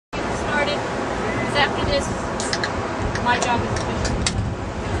because after this, my job is official.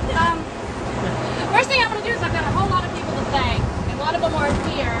 First thing I'm going to do is I've got a whole lot of people to thank, and a lot of them are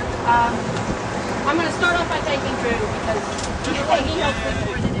here. I'm going to start off by thanking Drew, because he helps me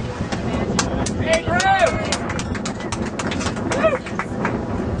more than anyone can imagine. Hey, Drew!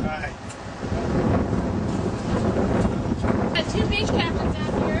 Two beach captains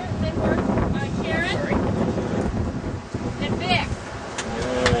out here that work, Karen and Vic. Yeah,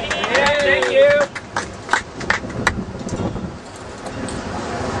 thank you.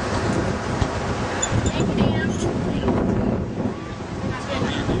 Thank you,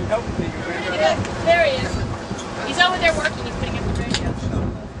 Dan. There he is. He's over there working. He's putting up the radio.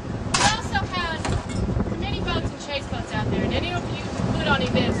 We also had many boats and chase boats out there, and any of you who put on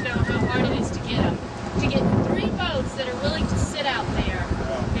events know how hard it is to get them. To get 3 boats that are willing to sit out there,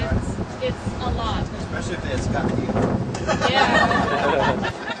 it's a lot. Especially if it's got you. Yeah.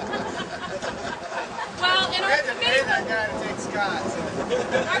 Well, in our committee boat,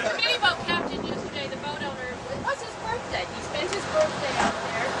 our committee boat captain yesterday, the boat owner, it was his birthday. He spent his birthday out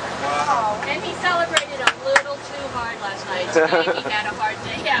there. Wow. And he celebrated a little too hard last night. Today he had a hard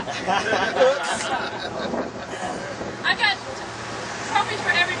day out. I've got trophies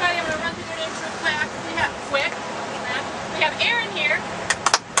for everybody. I'm going to run through their names real quick. We have Aaron here.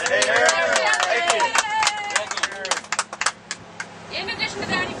 Hey, Aaron. In addition to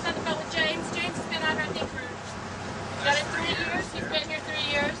that, he was on the boat with James. James has been out here, I think, for got it 3 years. He's been here 3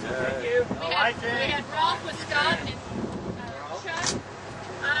 years. Thank you. We had Rolf with Scott and Chuck.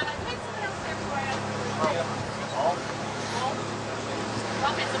 Take somebody else there for us.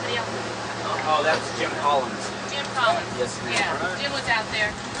 Rolf had somebody else. Oh, that's Jim Collins. Jim Collins. Yes, ma'am. Yeah, Jim was out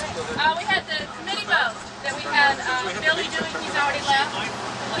there. We had the committee boat that we had Billy doing. He's already left.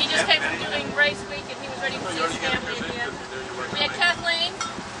 He just came from doing race week and he was ready to see his family again. We had Kathleen.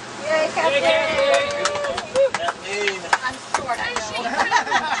 Yay, Kathleen! I'm short, I know.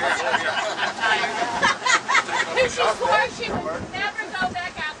 I'm tired. She's poor. She would never go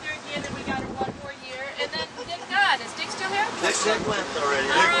back out there again, and we got her 1 more year. And then Dick Dodd. Is Dick still here? Dick went already.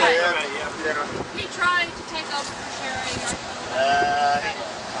 All right. He tried to take over for Sherry.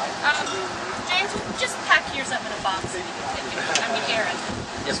 James, just pack yours up in a box and you can take it. I mean, Aaron.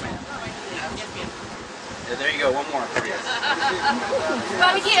 Yes, ma'am. Yes, ma'am. Yeah, there you go. One more for you.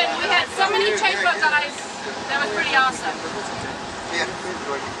 Well, again, we had so many chase boat guys. That was pretty awesome. Yeah.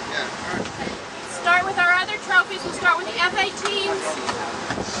 Start with our other trophies. We'll start with the F-18s.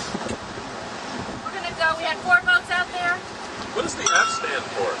 We're going to go. We had 4 boats out there. What does the F stand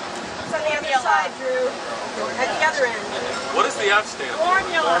for? It's on the other side, Drew. At the other end. What does the F stand for?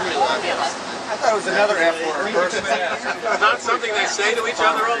 Formula. I thought it was another F word. Not something they say to each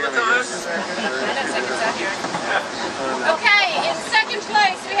other all the time? Okay, in second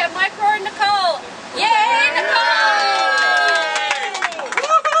place we have Mike Rohr and Nicole. Yay, Nicole!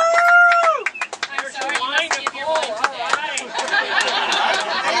 I'm sorry, you must be in your mind today.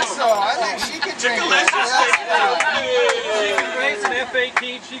 I think she could drink this. She can race an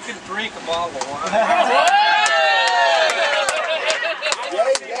F-18, she can drink a bottle of wine.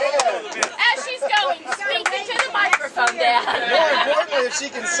 As she's going, speak into the microphone, Dad. More importantly, if she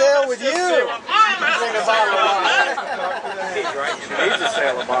can sail with you, she can drink a bottle of wine.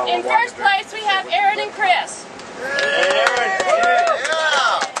 In first place, we have Aaron and Chris.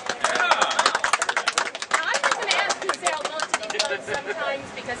 Now, I was going to ask who sailed most of these boats sometimes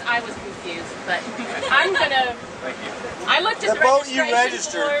because I was confused, but I'm going to... I looked at the boat you registration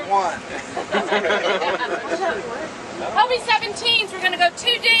registered form. won. Hobie 17s, we're going to go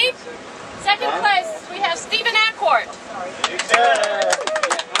 2 deep. Second place, we have Stephen Accord.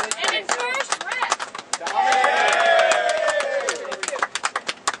 And in first, Brett.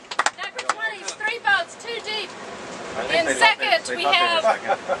 Number 20 is 3 boats, 2 deep. In second, we have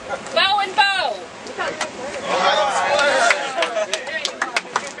Bo and Bo.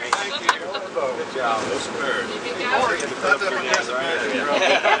 Good job.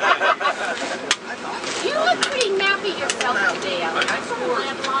 You look pretty nappy yourself today. I saw a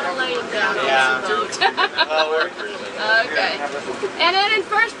lot of laying down on this boat. Okay. And then in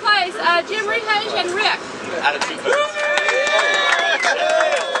first place, Jim Rehage and Rick.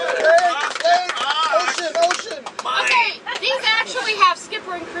 Ocean! Okay, these actually have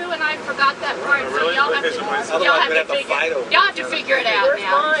skipper and crew, and I forgot that part, so y'all have to figure it out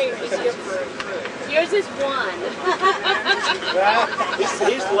now. Yours is 1.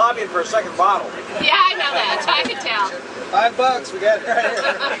 He's lobbying for a second bottle. Yeah, I know that. I can tell. $5, we got it right here.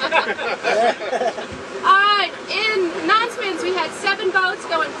 Alright, in non-spins we had 7 boats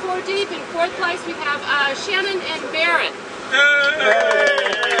going 4 deep. In fourth place we have Shannon and Barrett.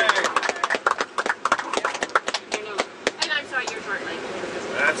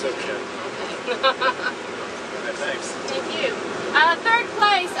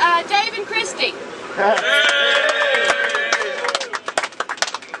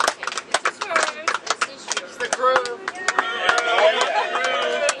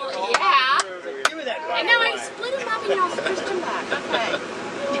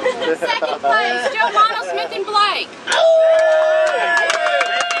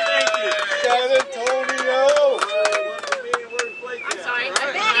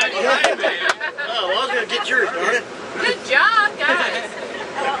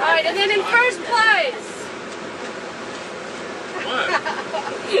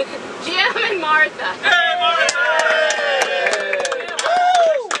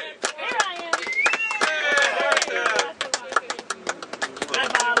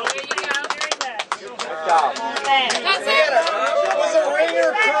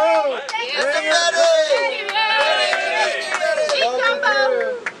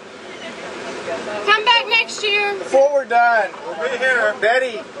 Come back next year. Before we're done, We'll be here.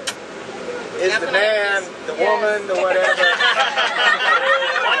 Betty is the man, the woman, the whatever. We're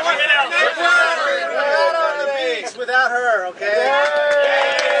out on the beach without her, okay?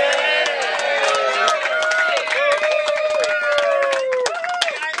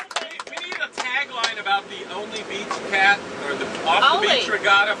 We need a tagline about the only beach cat or the off the beach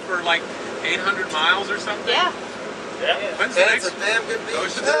regatta for like 800 miles or something. Yeah. When's the next? damn good beach.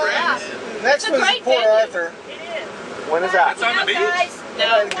 Ocean Springs. Next one's great Port venue. Arthur. When is that? It's on the beach.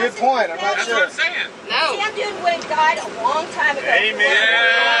 No. Good point. I'm not That's sure. what I'm saying. No. SandDune went guide a long time ago. Yeah,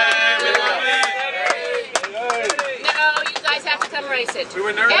 we love it. No, you guys have to come race it. We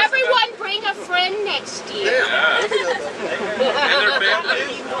were nervous. Everyone bring a friend next year. Yeah. And their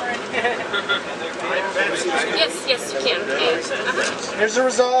families. Yes, you can. Here's the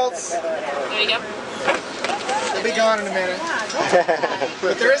results. There you go. They'll be gone in a minute.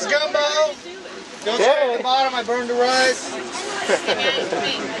 But there is gumbo. Don't start at the bottom. I burned the rice.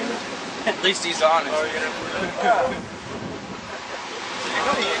 At least he's honest.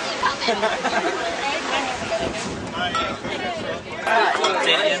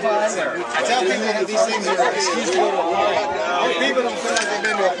 I tell people that these things are an excuse to go to a party. People don't feel like they've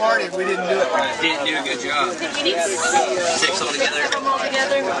been to a party if we didn't do it right. Didn't do a good job. 6 altogether.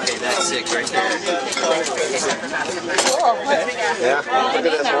 Okay, that's 6 right there. Yeah, look at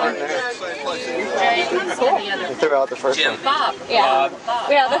this one there. You threw out the first Jim. one. Bob. Yeah.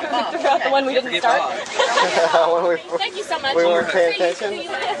 Yeah, we threw out the one we didn't start. Thank you so much. We weren't paying attention.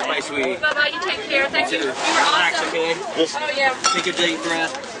 Nice sweet. Bye-bye. You take care. Thank you. You were Relax, awesome. okay? Oh, yeah. Take a deep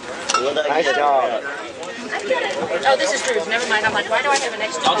breath. Nice job. Oh, this is Drew's. Never mind. I'm like, why do I have an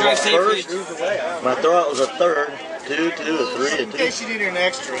extra? I'll drive safely. My throat was a third, 2, 2, a 3, a In 2. case you need an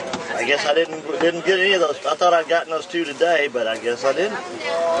extra. I guess I didn't get any of those. I thought I'd gotten those 2 today, but I guess I didn't.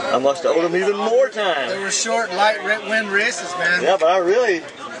 I must have owed them even more They time. were short, light wind races, man. Yeah, but I really.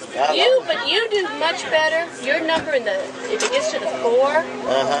 But you do much better. Your number in the if it gets to the 4,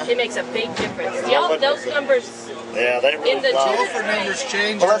 it makes a big difference. Y'all, those numbers Yeah, they really in the fly. Offer numbers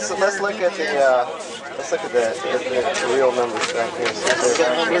change. Well, let's look at the real numbers right here.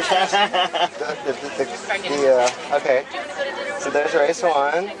 Okay. So there's race 1.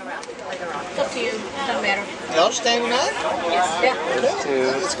 It's up to you. Doesn't matter. Y'all standing up? Yeah. There's 2.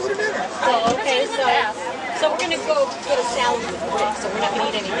 Let's go to dinner. Okay, so we're gonna go get a salad with Rick, so we're not gonna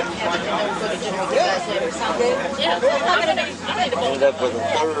eat anything heavy, and then we'll go to dinner with you guys later. Sound good? Yeah. I'm gonna Ended up with a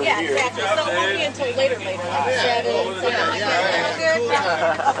third yeah, here. exactly. So it won't be until later, like 7, something like that. Good?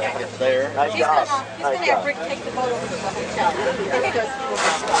 There. Nice He's job. gonna have Rick take the boat over to the hotel. Because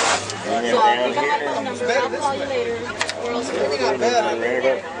And then so down you got my here. phone number. I'll call you later. Or else Maybe not bad.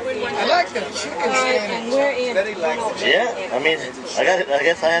 I like the chicken and sandwich. we're in. Betty likes it. Yeah, I mean, I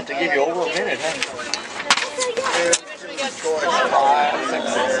guess I have to give you over a minute, huh? 5, 6,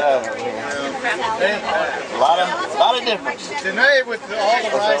 and 7. A lot of difference. Tonight with all the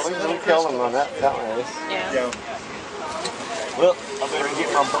rice and We little killed him on that race. Well, I better get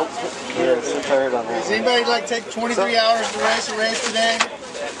my boat. Yeah, it's the 3rd on Does that. anybody like take 23 hours to race a race today?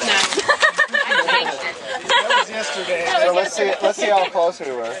 No. That was yesterday. So let's see how close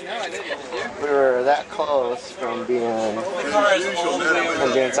we were. We were that close from being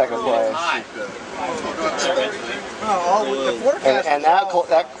second place. The forecast And that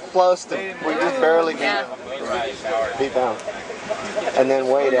close to we just barely beat them. And then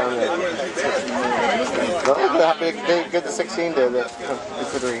way down there. But look at how big good the 16 did that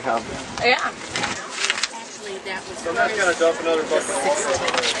considering how. Yeah. So that's gonna dump another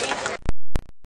bucket.